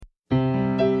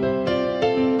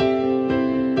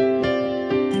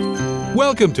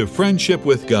Welcome to Friendship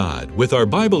with God with our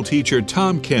Bible teacher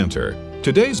Tom Cantor.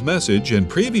 Today's message and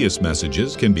previous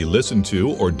messages can be listened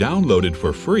to or downloaded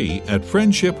for free at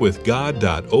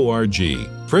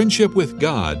friendshipwithgod.org.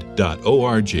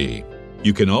 friendshipwithgod.org.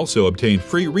 You can also obtain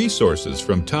free resources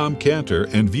from Tom Cantor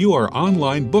and view our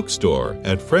online bookstore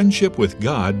at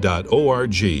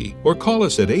friendshipwithgod.org or call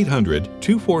us at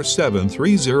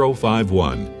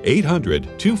 800-247-3051,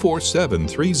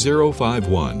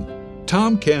 800-247-3051.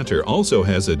 Tom Cantor also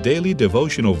has a daily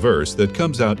devotional verse that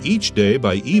comes out each day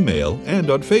by email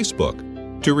and on Facebook.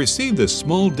 To receive this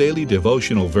small daily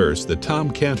devotional verse that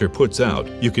Tom Cantor puts out,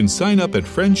 you can sign up at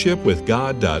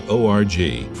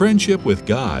friendshipwithgod.org,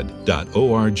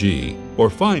 friendshipwithgod.org, or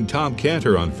find Tom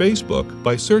Cantor on Facebook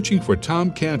by searching for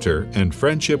Tom Cantor and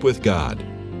Friendship with God.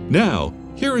 Now,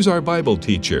 here is our Bible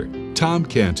teacher, Tom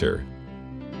Cantor.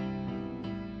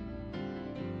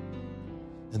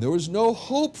 And there was no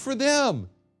hope for them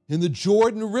in the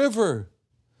Jordan River.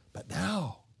 But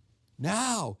now,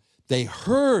 they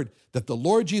heard that the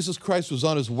Lord Jesus Christ was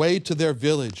on his way to their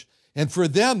village. And for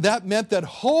them, that meant that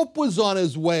hope was on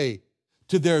his way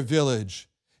to their village.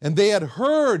 And they had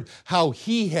heard how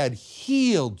he had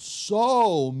healed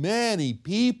so many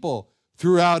people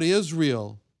throughout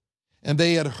Israel. And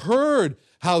they had heard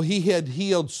how he had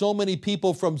healed so many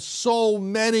people from so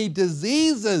many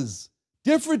diseases.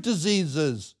 Different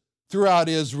diseases throughout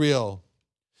Israel.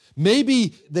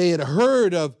 Maybe they had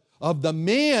heard of the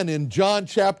man in John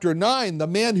chapter 9, the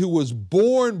man who was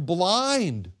born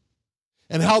blind,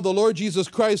 and how the Lord Jesus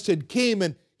Christ had came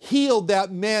and healed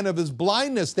that man of his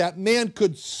blindness. That man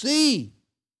could see.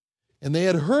 And they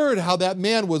had heard how that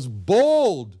man was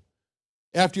bold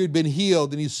after he had been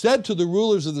healed. And he said to the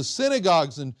rulers of the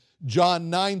synagogues in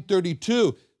John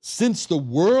 9:32, "Since the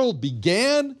world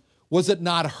began, was it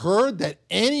not heard that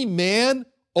any man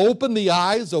opened the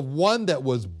eyes of one that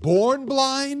was born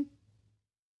blind?"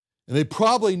 And they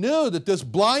probably knew that this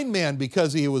blind man,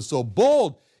 because he was so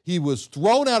bold, he was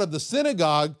thrown out of the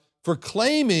synagogue for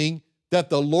claiming that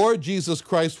the Lord Jesus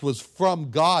Christ was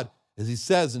from God. As he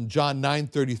says in John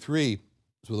 9:33,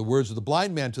 so the words of the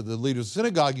blind man to the leaders of the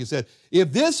synagogue, he said,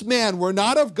 "If this man were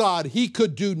not of God, he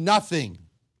could do nothing."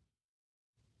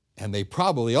 And they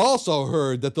probably also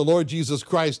heard that the Lord Jesus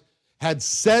Christ had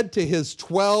said to his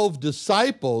 12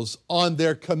 disciples on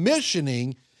their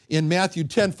commissioning in Matthew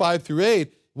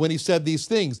 10:5-8, when he said these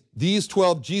things, "These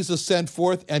 12 Jesus sent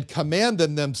forth and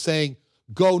commanded them, saying,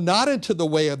 Go not into the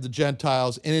way of the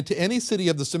Gentiles, and into any city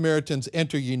of the Samaritans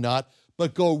enter ye not,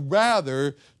 but go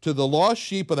rather to the lost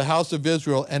sheep of the house of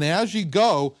Israel. And as ye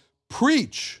go,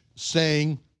 preach,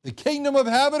 saying, The kingdom of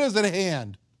heaven is at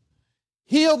hand.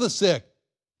 Heal the sick,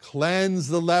 cleanse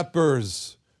the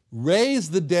lepers, raise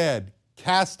the dead,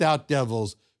 cast out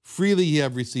devils. Freely ye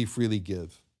have received, freely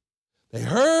give." They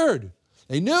heard.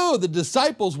 They knew. The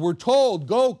disciples were told,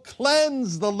 go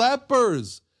cleanse the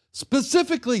lepers.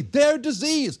 Specifically, their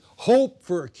disease. Hope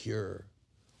for a cure.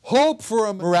 Hope for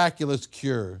a miraculous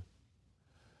cure.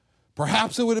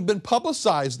 Perhaps it would have been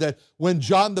publicized that when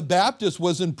John the Baptist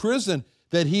was in prison,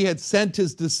 that he had sent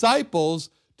his disciples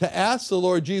to ask the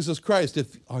Lord Jesus Christ,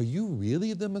 are you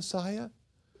really the Messiah?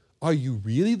 Are you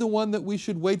really the one that we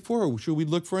should wait for, or should we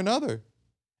look for another?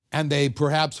 And they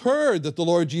perhaps heard that the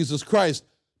Lord Jesus Christ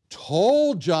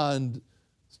told John's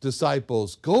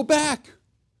disciples, go back.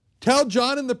 Tell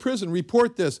John in the prison,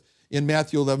 report this in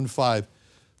Matthew 11:5.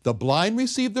 The blind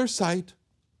receive their sight,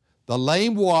 the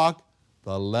lame walk,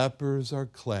 the lepers are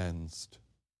cleansed,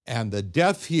 and the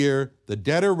deaf hear, the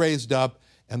dead are raised up,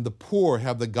 and the poor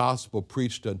have the gospel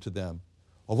preached unto them.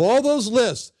 Of all those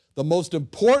lists, the most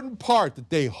important part that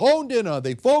they honed in on,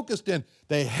 they focused in,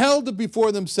 they held it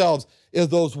before themselves, is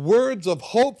those words of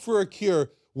hope for a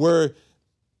cure where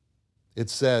it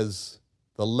says,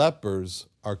 the lepers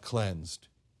are cleansed.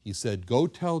 He said, go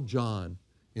tell John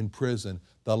in prison,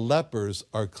 the lepers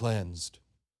are cleansed.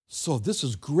 So this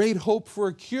is great hope for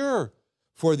a cure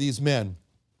for these men.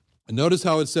 And notice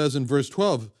how it says in verse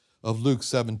 12 of Luke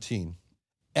 17.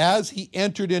 As he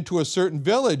entered into a certain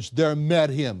village, there met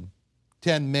him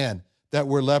 10 men that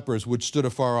were lepers, which stood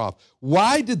afar off.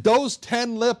 Why did those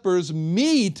 10 lepers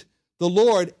meet the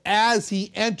Lord as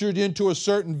he entered into a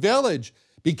certain village?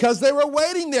 Because they were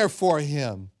waiting there for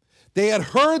him. They had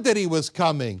heard that he was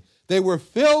coming. They were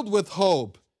filled with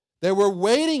hope. They were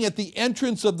waiting at the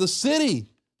entrance of the city.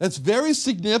 That's very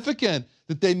significant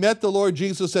that they met the Lord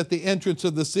Jesus at the entrance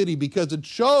of the city, because it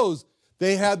shows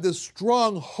they had this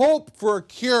strong hope for a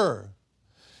cure.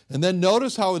 And then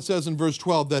notice how it says in verse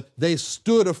 12 that they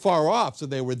stood afar off. So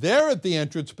they were there at the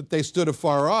entrance, but they stood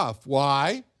afar off.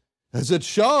 Why? As it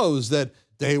shows that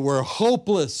They were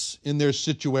hopeless in their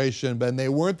situation, but they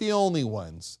weren't the only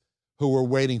ones who were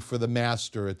waiting for the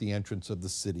master at the entrance of the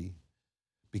city.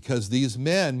 Because these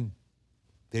men,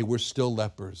 they were still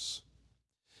lepers.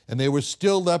 And they were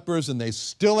still lepers, and they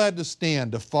still had to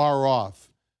stand afar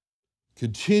off.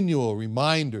 Continual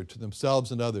reminder to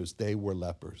themselves and others, they were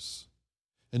lepers.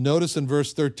 And notice in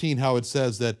verse 13 how it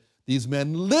says that these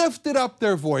men lifted up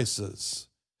their voices.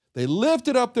 They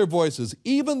lifted up their voices,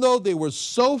 even though they were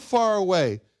so far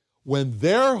away. When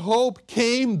their hope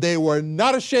came, they were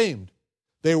not ashamed.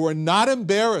 They were not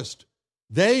embarrassed.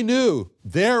 They knew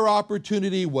their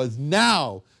opportunity was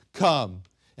now come.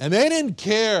 And they didn't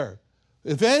care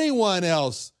if anyone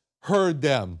else heard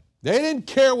them. They didn't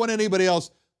care what anybody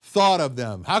else thought of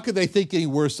them. How could they think any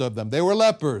worse of them? They were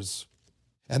lepers.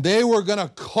 And they were going to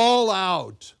call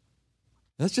out.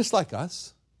 That's just like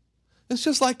us. It's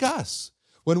just like us.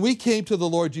 When we came to the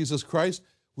Lord Jesus Christ,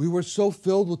 we were so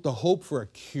filled with the hope for a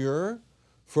cure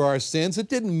for our sins. It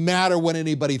didn't matter what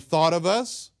anybody thought of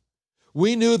us.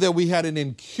 We knew that we had an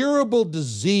incurable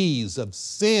disease of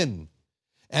sin,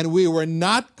 and we were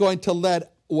not going to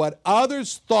let what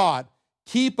others thought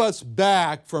keep us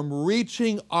back from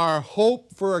reaching our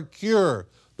hope for a cure,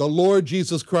 the Lord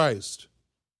Jesus Christ.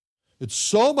 It's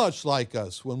so much like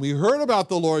us. When we heard about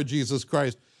the Lord Jesus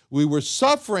Christ, we were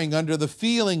suffering under the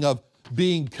feeling of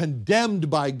being condemned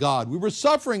by God. We were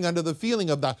suffering under the feeling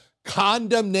of the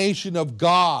condemnation of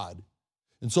God.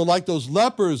 And so like those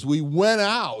lepers, we went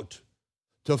out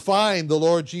to find the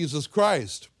Lord Jesus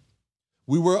Christ.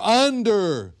 We were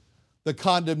under the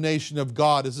condemnation of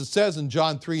God, as it says in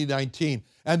John 3:19.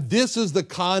 And this is the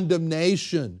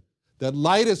condemnation, that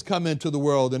light has come into the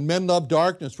world, and men love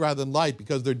darkness rather than light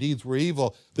because their deeds were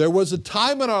evil. There was a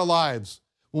time in our lives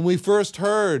when we first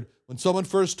heard, when someone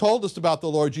first told us about the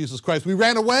Lord Jesus Christ, we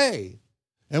ran away.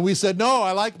 And we said, no,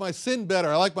 I like my sin better.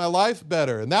 I like my life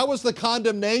better. And that was the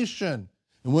condemnation.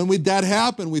 And when that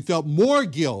happened, we felt more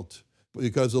guilt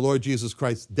because the Lord Jesus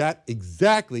Christ, that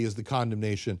exactly is the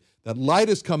condemnation. That light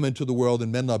has come into the world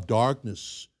and men love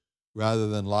darkness rather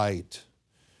than light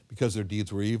because their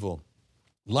deeds were evil.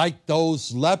 Like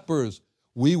those lepers,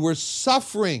 we were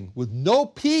suffering with no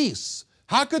peace.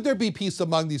 How could there be peace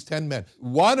among these 10 men?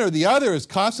 One or the other is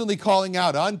constantly calling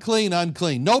out, unclean,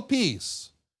 unclean, no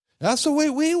peace. That's the way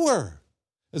we were.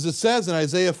 As it says in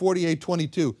Isaiah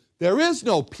 48:22, there is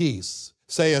no peace,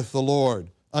 saith the Lord,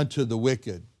 unto the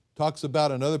wicked. Talks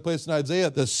about another place in Isaiah,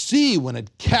 the sea, when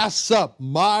it casts up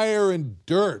mire and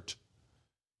dirt,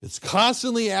 it's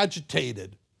constantly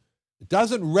agitated. It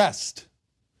doesn't rest.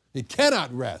 It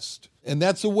cannot rest. And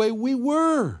that's the way we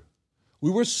were.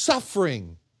 We were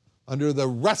suffering under the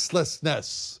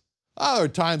restlessness. There are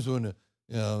times when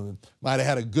might have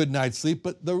had a good night's sleep,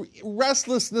 but the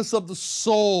restlessness of the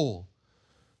soul,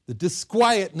 the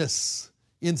disquietness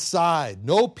inside,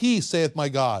 no peace, saith my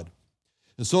God.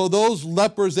 And so those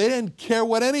lepers, they didn't care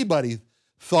what anybody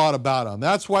thought about them.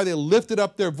 That's why they lifted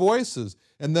up their voices.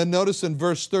 And then notice in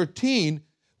verse 13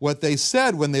 what they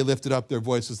said when they lifted up their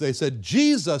voices. They said,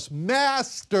 Jesus,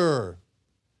 Master.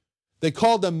 They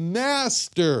called him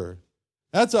Master.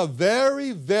 That's a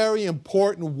very, very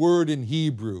important word in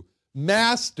Hebrew.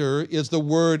 Master is the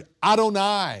word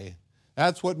Adonai.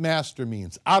 That's what master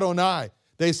means, Adonai.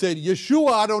 They said,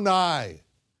 Yeshua Adonai.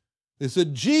 They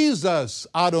said, Jesus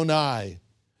Adonai.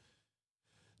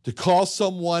 To call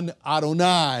someone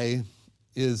Adonai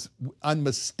is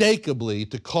unmistakably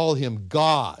to call him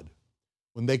God.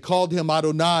 When they called him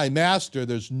Adonai, Master,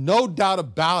 there's no doubt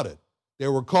about it. They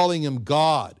were calling him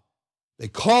God. They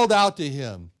called out to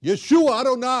him, Yeshua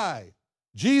Adonai,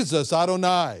 Jesus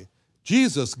Adonai,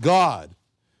 Jesus God.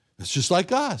 It's just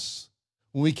like us.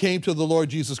 When we came to the Lord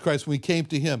Jesus Christ, when we came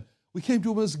to him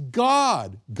as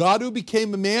God. God who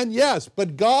became a man, yes,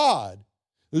 but God.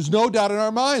 There's no doubt in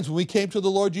our minds when we came to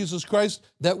the Lord Jesus Christ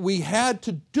that we had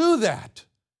to do that.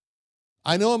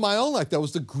 I know in my own life that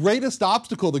was the greatest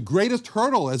obstacle, the greatest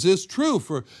hurdle, as is true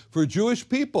for Jewish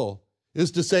people,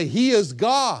 is to say he is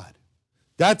God.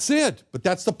 That's it. But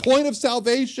that's the point of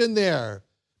salvation there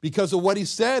because of what he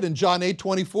said in John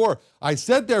 8:24. I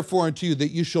said therefore unto you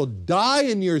that you shall die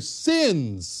in your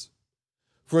sins.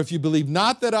 For if you believe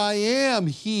not that I am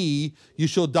he, you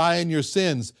shall die in your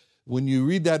sins. When you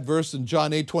read that verse in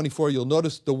John 8:24, you'll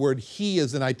notice the word he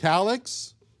is in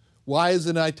italics. Why is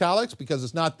it in italics? Because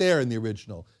it's not there in the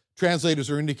original. Translators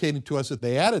are indicating to us that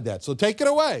they added that. So take it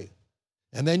away.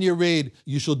 And then you read,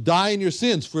 you shall die in your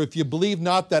sins, for if you believe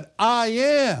not that I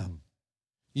am,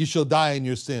 you shall die in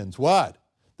your sins. What?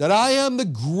 That I am the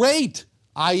great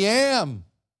I am.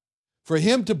 For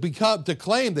him to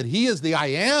claim that he is the I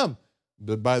am.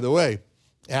 But by the way,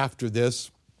 after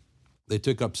this, They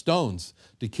took up stones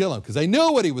to kill him because they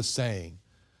knew what he was saying.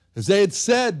 As they had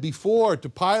said before to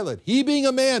Pilate, he being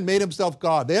a man made himself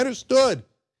God. They understood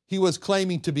he was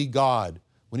claiming to be God.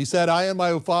 When he said, I and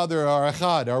my Father are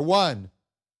echad, are one.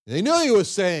 They knew he was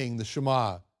saying the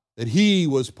Shema, that he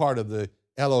was part of the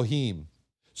Elohim.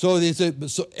 So they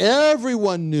said, so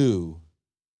everyone knew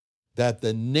that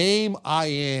the name I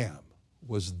am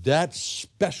was that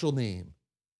special name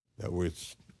that we're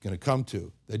going to come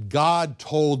to, that God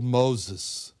told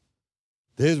Moses.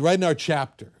 There's right in our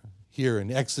chapter here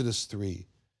in Exodus 3,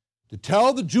 to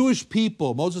tell the Jewish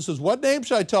people. Moses says, what name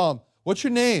should I tell them? What's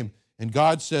your name? And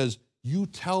God says, you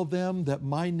tell them that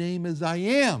my name is I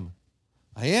am.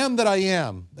 I am that I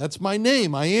am. That's my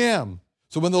name, I am.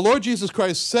 So when the Lord Jesus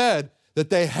Christ said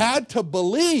that they had to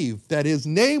believe that his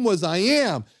name was I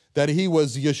am, that he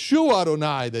was Yeshua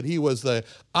Adonai, that he was the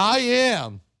I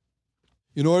am,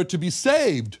 in order to be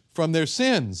saved from their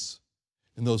sins.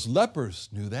 And those lepers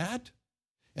knew that.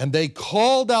 And they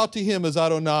called out to him as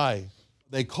Adonai.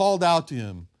 They called out to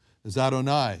him as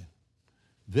Adonai.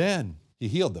 Then he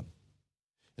healed them.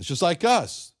 It's just like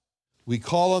us. We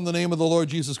call on the name of the Lord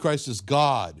Jesus Christ as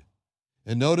God.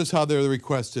 And notice how they're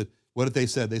requested. What did they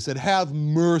say? They said, have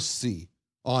mercy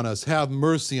on us. Have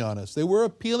mercy on us. They were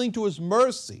appealing to his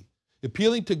mercy,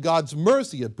 appealing to God's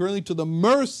mercy, appealing to the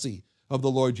mercy of the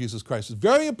Lord Jesus Christ. It's a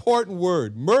very important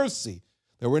word, mercy.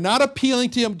 They were not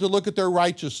appealing to him to look at their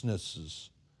righteousnesses.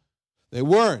 They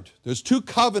weren't. There's two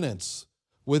covenants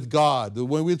with God, the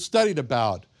one we've studied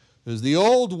about. There's the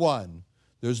old one.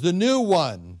 There's the new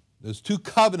one. There's two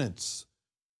covenants,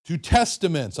 two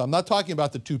testaments. I'm not talking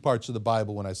about the two parts of the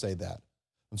Bible when I say that.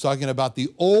 I'm talking about the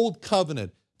old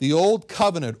covenant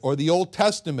or the Old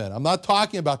Testament. I'm not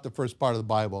talking about the first part of the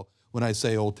Bible when I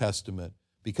say Old Testament,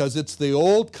 because it's the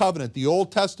old covenant. The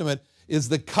Old Testament is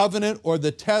the covenant or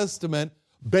the testament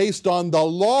based on the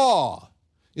law.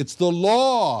 It's the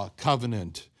law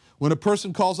covenant. When a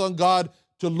person calls on God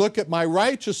to look at my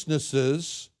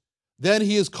righteousnesses, then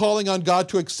he is calling on God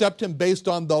to accept him based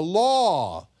on the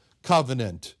law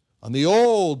covenant, on the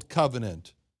old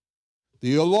covenant.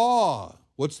 The law,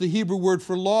 what's the Hebrew word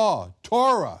for law?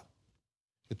 Torah.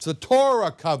 It's the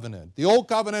Torah covenant. The old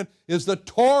covenant is the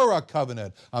Torah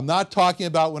covenant. I'm not talking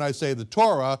about, when I say the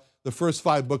Torah, the first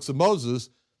 5 books of Moses,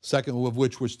 second of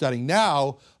which we're studying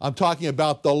now. I'm talking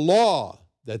about the law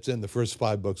that's in the first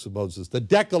 5 books of Moses, the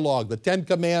Decalogue, the 10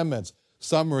 Commandments,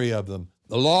 summary of them,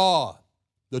 the law,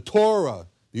 the Torah,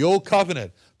 the Old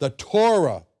Covenant, the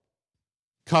Torah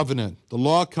covenant, the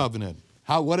law covenant.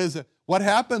 What is it? What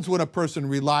happens when a person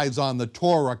relies on the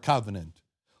Torah covenant,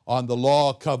 on the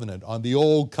law covenant, on the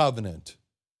Old Covenant?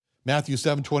 Matthew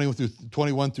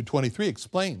 7:21 through 23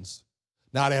 explains,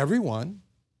 not everyone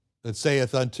that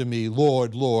saith unto me,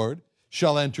 Lord, Lord,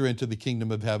 shall enter into the kingdom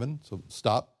of heaven. So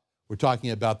stop. We're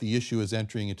talking about the issue is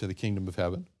entering into the kingdom of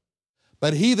heaven.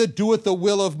 But he that doeth the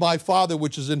will of my Father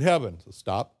which is in heaven. So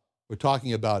stop. We're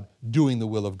talking about doing the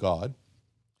will of God.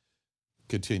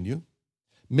 Continue.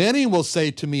 Many will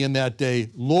say to me in that day,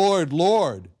 Lord,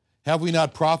 Lord, have we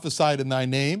not prophesied in thy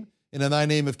name? And in thy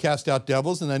name have cast out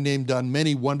devils, and in thy name done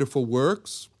many wonderful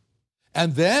works?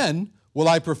 And then will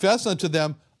I profess unto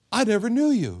them, I never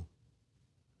knew you.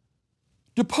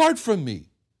 Depart from me,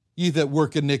 ye that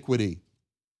work iniquity.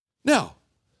 Now,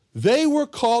 they were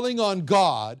calling on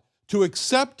God to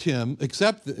accept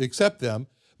them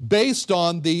based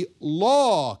on the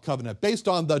law covenant, based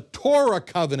on the Torah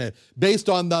covenant, based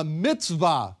on the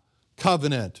mitzvah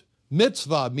covenant.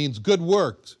 Mitzvah means good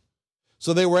works.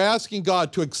 So they were asking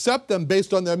God to accept them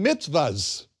based on their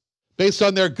mitzvahs, based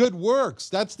on their good works.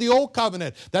 That's the old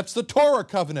covenant. That's the Torah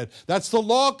covenant. That's the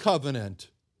law covenant.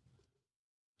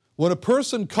 When a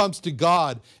person comes to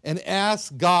God and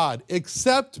asks God,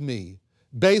 accept me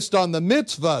based on the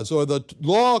mitzvahs or the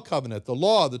law covenant, the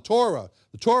law, the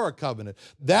Torah covenant,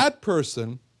 that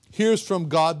person hears from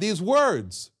God these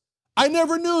words, I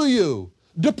never knew you.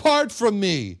 Depart from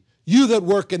me, you that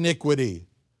work iniquity.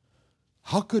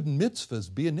 How could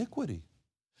mitzvahs be iniquity?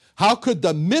 How could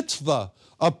the mitzvah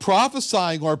of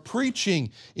prophesying or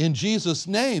preaching in Jesus'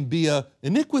 name be an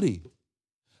iniquity?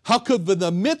 How could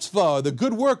the mitzvah, the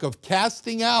good work of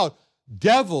casting out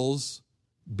devils,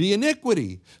 be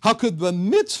iniquity? How could the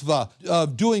mitzvah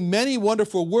of doing many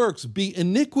wonderful works be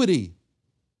iniquity?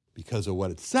 Because of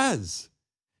what it says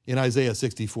in Isaiah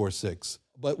 64:6.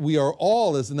 But we are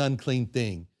all as an unclean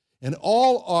thing, and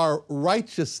all our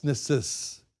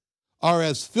righteousnesses are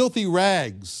as filthy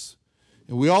rags,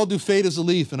 and we all do fade as a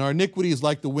leaf, and our iniquities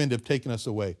like the wind have taken us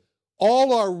away.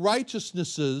 All our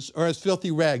righteousnesses are as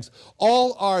filthy rags.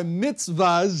 All our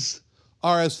mitzvahs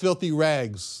are as filthy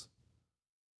rags.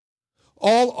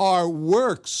 All our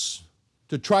works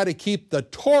to try to keep the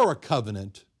Torah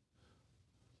covenant,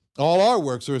 all our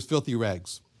works are as filthy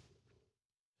rags.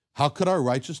 How could our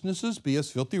righteousnesses be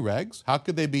as filthy rags? How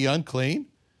could they be unclean?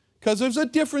 Because there's a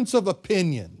difference of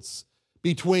opinions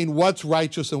between what's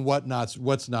righteous and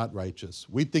what's not righteous.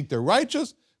 We think they're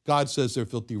righteous. God says they're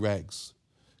filthy rags.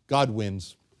 God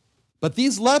wins. But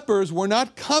these lepers were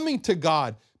not coming to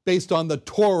God based on the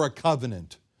Torah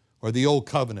covenant or the old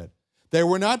covenant. They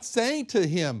were not saying to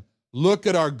him, look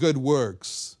at our good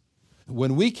works.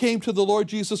 When we came to the Lord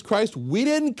Jesus Christ, we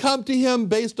didn't come to him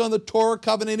based on the Torah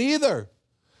covenant either.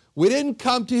 We didn't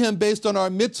come to him based on our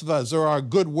mitzvahs or our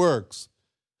good works.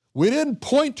 We didn't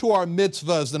point to our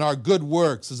mitzvahs and our good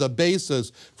works as a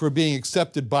basis for being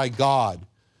accepted by God.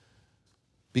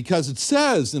 Because it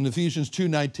says in Ephesians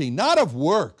 2:19, not of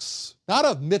works, not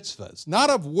of mitzvahs, not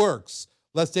of works,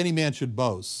 lest any man should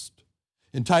boast.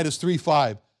 In Titus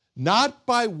 3:5, not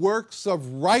by works of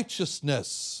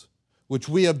righteousness, which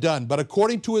we have done, but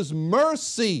according to his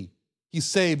mercy, he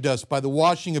saved us by the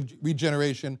washing of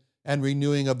regeneration and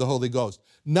renewing of the Holy Ghost.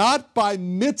 Not by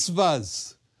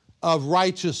mitzvahs of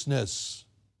righteousness,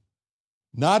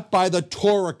 not by the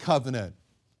Torah covenant,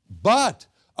 but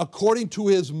according to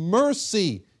his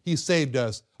mercy, he saved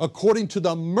us. According to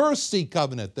the mercy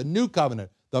covenant, the new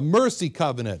covenant, the mercy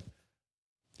covenant,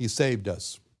 he saved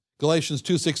us. Galatians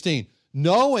 2:16,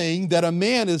 knowing that a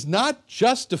man is not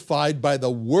justified by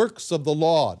the works of the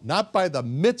law, not by the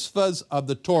mitzvahs of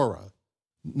the Torah.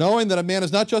 Knowing that a man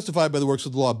is not justified by the works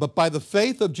of the law, but by the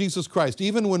faith of Jesus Christ,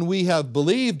 even when we have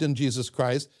believed in Jesus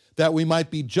Christ, that we might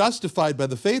be justified by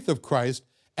the faith of Christ,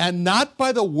 and not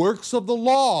by the works of the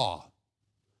law.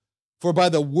 For by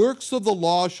the works of the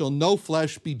law shall no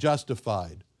flesh be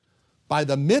justified. By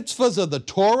the mitzvahs of the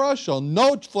Torah shall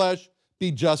no flesh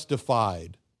be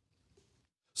justified.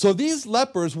 So these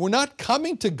lepers were not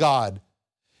coming to God,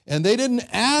 and they didn't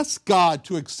ask God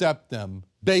to accept them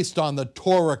based on the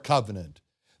Torah covenant.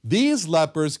 These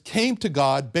lepers came to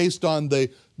God based on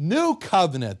the new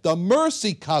covenant, the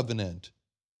mercy covenant,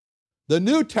 the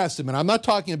New Testament. I'm not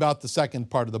talking about the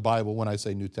second part of the Bible when I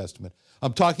say New Testament.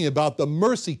 I'm talking about the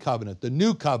mercy covenant, the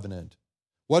new covenant.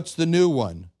 What's the new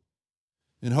one?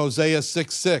 In Hosea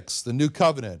 6:6, the new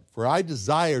covenant. For I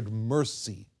desired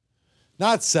mercy,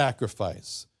 not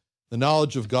sacrifice, the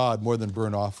knowledge of God more than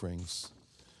burnt offerings.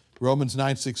 Romans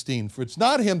 9:16, for it's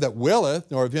not him that willeth,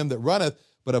 nor of him that runneth,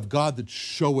 but of God that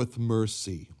showeth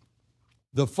mercy.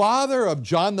 The father of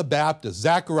John the Baptist,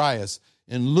 Zacharias,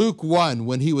 in Luke 1,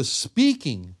 when he was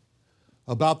speaking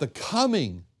about the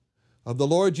coming of the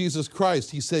Lord Jesus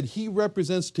Christ, he said he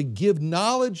represents to give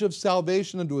knowledge of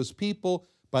salvation unto his people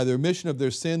by the remission of their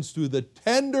sins through the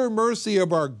tender mercy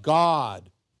of our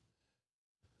God,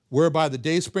 whereby the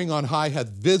dayspring on high hath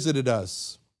visited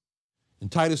us. In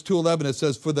Titus 2:11 it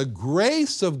says, for the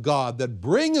grace of God that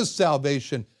bringeth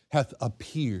salvation hath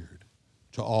appeared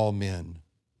to all men.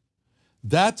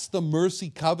 That's the mercy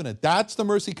covenant. That's the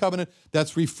mercy covenant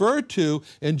that's referred to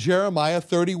in Jeremiah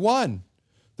 31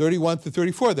 through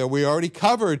 34. There we already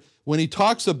covered when he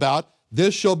talks about,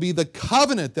 this shall be the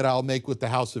covenant that I'll make with the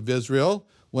house of Israel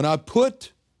when I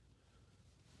put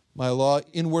my law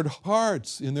in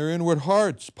their inward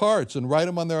parts, and write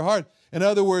them on their heart. In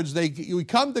other words, we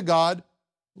come to God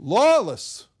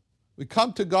lawless. We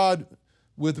come to God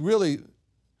with really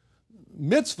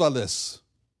mitzvahless.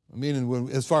 I mean,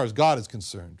 as far as God is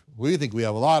concerned. We think we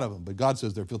have a lot of them, but God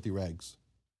says they're filthy rags.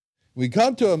 We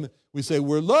come to him, we say,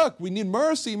 we need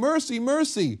mercy, mercy,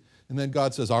 mercy. And then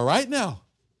God says, all right now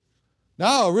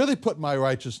I'll really put my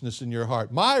righteousness in your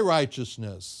heart. My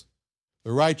righteousness,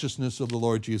 the righteousness of the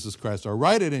Lord Jesus Christ. I'll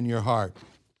write it in your heart.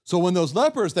 So when those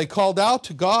lepers, they called out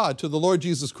to God, to the Lord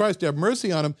Jesus Christ to have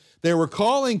mercy on them, they were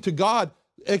calling to God,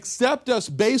 accept us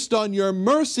based on your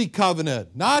mercy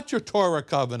covenant, not your Torah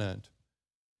covenant.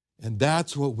 And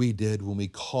that's what we did when we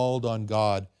called on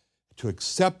God to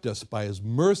accept us by his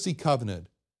mercy covenant.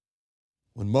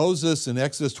 When Moses in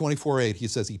Exodus 24:8, he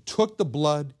says he took the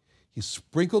blood, he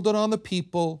sprinkled it on the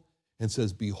people, and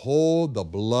says, behold the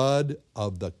blood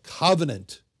of the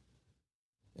covenant.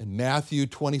 In Matthew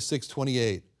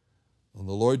 26:28, when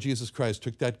the Lord Jesus Christ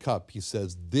took that cup, he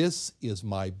says, this is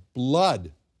my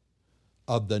blood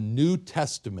of the New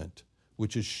Testament,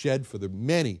 which is shed for the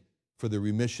many for the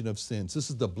remission of sins. This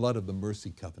is the blood of the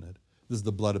mercy covenant. This is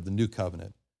the blood of the new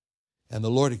covenant. And the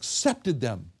Lord accepted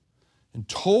them and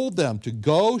told them to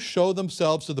go show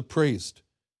themselves to the priest.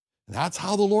 And that's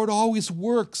how the Lord always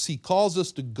works. He calls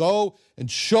us to go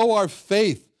and show our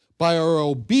faith by our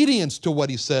obedience to what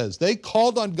he says. They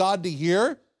called on God to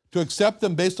hear, to accept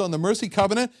them based on the mercy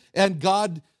covenant, and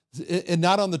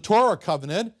not on the Torah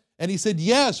covenant. And he said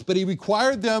yes, but he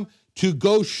required them to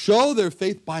go show their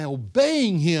faith by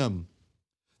obeying him.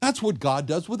 That's what God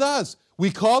does with us. We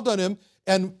called on him,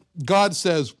 and God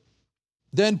says,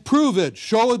 then prove it,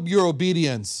 show your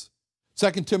obedience.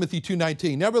 2 Timothy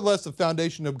 2:19, nevertheless the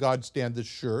foundation of God standeth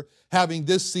sure, having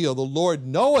this seal, the Lord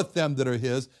knoweth them that are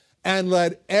his, and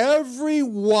let every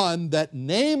one that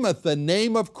nameth the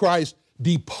name of Christ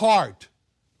depart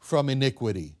from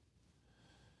iniquity.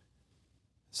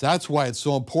 So that's why it's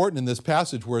so important in this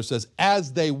passage where it says,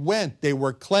 as they went, they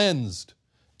were cleansed.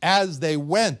 As they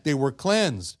went, they were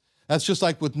cleansed. That's just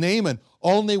like with Naaman.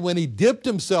 Only when he dipped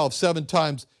himself 7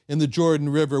 times in the Jordan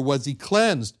River was he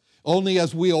cleansed. Only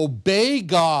as we obey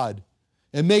God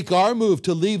and make our move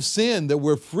to leave sin that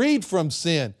we're freed from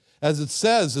sin. As it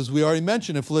says, as we already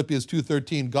mentioned in Philippians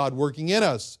 2:13, God working in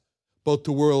us, both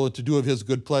to will and to do of his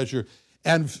good pleasure.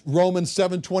 And Romans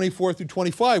 7:24 through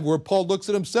 25, where Paul looks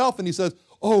at himself and he says,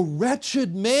 oh,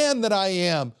 wretched man that I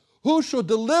am, who shall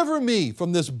deliver me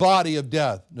from this body of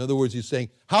death? In other words, he's saying,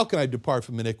 how can I depart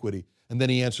from iniquity? And then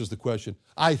he answers the question,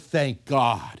 I thank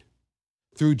God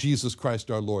through Jesus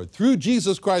Christ our Lord. Through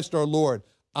Jesus Christ our Lord,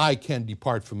 I can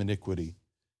depart from iniquity.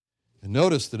 And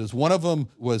notice that as one of them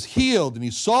was healed, and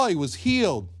he saw he was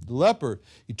healed, the leper,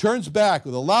 he turns back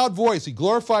with a loud voice, he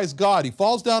glorifies God, he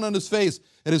falls down on his face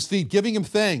at his feet, giving him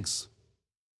thanks.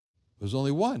 There's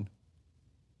only one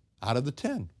out of the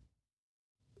 10.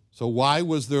 So why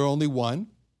was there only one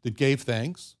that gave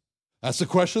thanks? That's the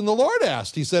question the Lord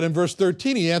asked. He said in verse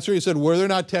 13, he answered, he said, were there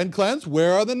not 10 cleansed?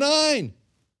 Where are the 9?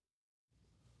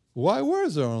 Why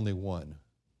was there only one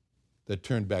that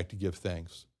turned back to give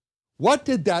thanks? What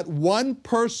did that one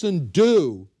person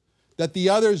do that the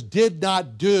others did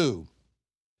not do?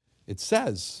 It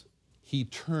says he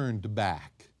turned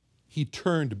back. He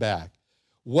turned back.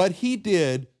 What he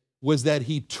did was that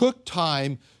he took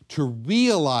time to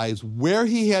realize where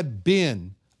he had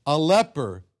been, a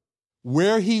leper,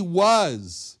 where he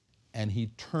was, and he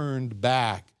turned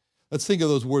back. Let's think of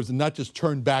those words, and not just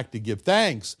turn back to give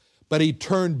thanks, but he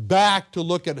turned back to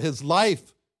look at his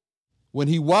life when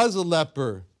he was a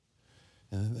leper.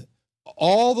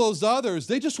 All those others,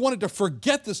 they just wanted to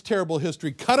forget this terrible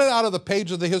history, cut it out of the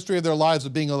page of the history of their lives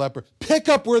of being a leper, pick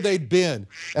up where they'd been.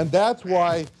 And that's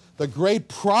why the great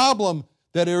problem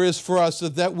that there is for us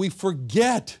is that we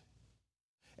forget.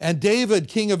 And David,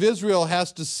 king of Israel,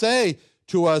 has to say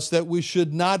to us that we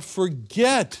should not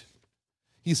forget.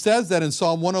 He says that in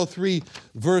Psalm 103,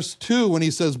 verse 2, when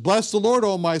he says, bless the Lord,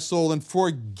 O my soul, and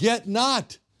forget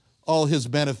not all his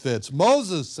benefits.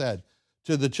 Moses said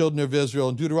to the children of Israel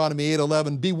in Deuteronomy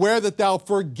 8:11, beware that thou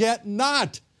forget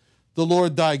not the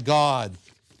Lord thy God.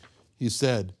 He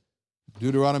said,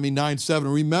 Deuteronomy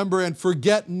 9:7, remember and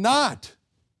forget not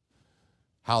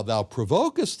how thou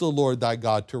provokest the Lord thy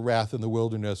God to wrath in the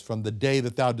wilderness from the day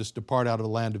that thou didst depart out of the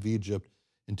land of Egypt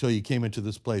until you came into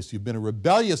this place. You've been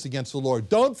rebellious against the Lord.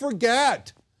 Don't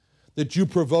forget that you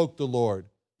provoked the Lord.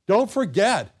 Don't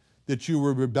forget that you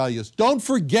were rebellious. Don't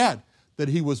forget that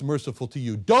he was merciful to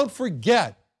you. Don't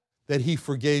forget that he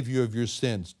forgave you of your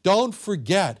sins. Don't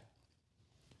forget.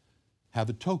 Have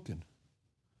a token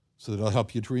so that it'll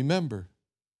help you to remember.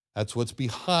 That's what's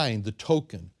behind the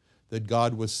token that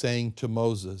God was saying to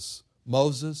Moses.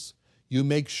 Moses, you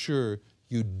make sure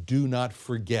you do not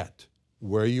forget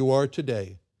where you are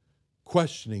today,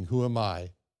 questioning, who am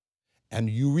I? And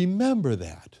you remember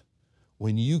that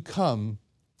when you come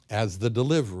as the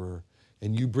deliverer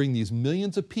and you bring these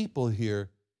millions of people here,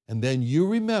 and then you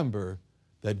remember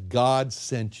that God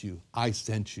sent you. I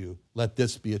sent you. Let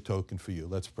this be a token for you.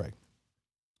 Let's pray.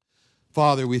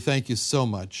 Father, we thank you so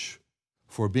much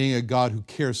for being a God who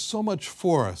cares so much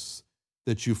for us,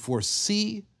 that you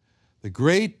foresee the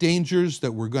great dangers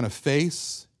that we're going to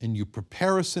face, and you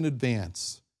prepare us in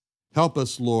advance. Help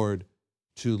us, Lord,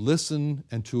 to listen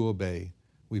and to obey.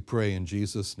 We pray in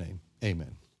Jesus' name.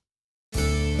 Amen.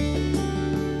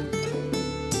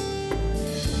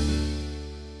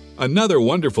 Another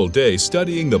wonderful day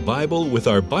studying the Bible with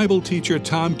our Bible teacher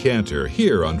Tom Cantor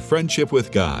here on Friendship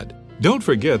with God. Don't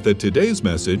forget that today's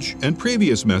message and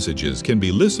previous messages can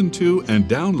be listened to and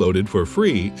downloaded for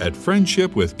free at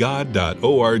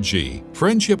friendshipwithgod.org.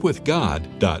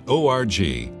 friendshipwithgod.org.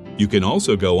 You can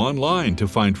also go online to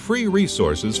find free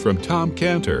resources from Tom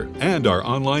Cantor and our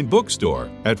online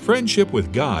bookstore at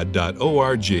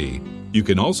friendshipwithgod.org. You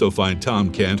can also find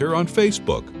Tom Cantor on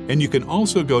Facebook, and you can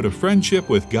also go to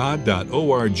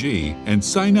friendshipwithgod.org and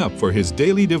sign up for his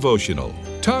daily devotional.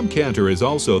 Tom Cantor is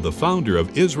also the founder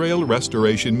of Israel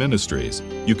Restoration Ministries.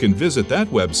 You can visit that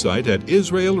website at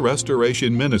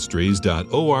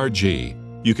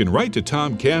israelrestorationministries.org. You can write to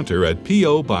Tom Cantor at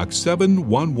P.O. Box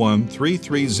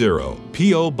 711330,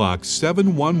 P.O. Box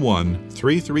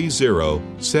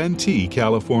 711330, Santee,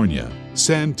 California.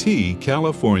 Santee,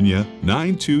 California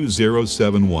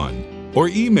 92071. Or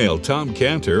email Tom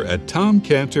Cantor at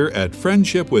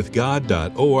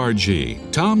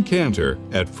tomcantor@friendshipwithgod.org,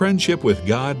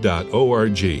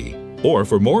 tomcantor@friendshipwithgod.org. Or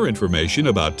for more information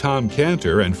about Tom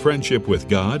Cantor and Friendship with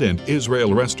God and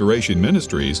Israel Restoration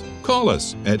Ministries, call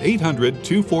us at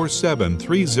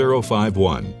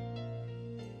 800-247-3051.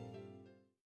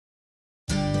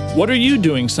 What are you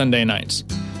doing Sunday nights?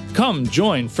 Come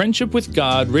join Friendship with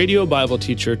God radio Bible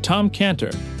teacher Tom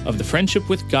Cantor of the Friendship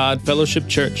with God Fellowship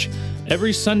Church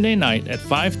every Sunday night at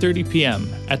 5:30 p.m.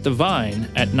 at The Vine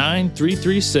at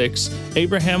 9336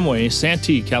 Abraham Way,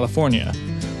 Santee, California.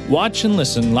 Watch and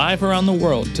listen live around the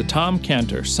world to Tom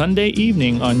Cantor Sunday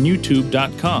evening on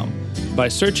YouTube.com by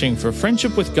searching for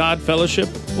Friendship with God Fellowship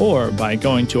or by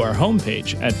going to our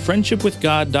homepage at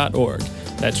friendshipwithgod.org.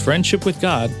 That's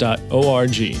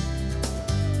friendshipwithgod.org.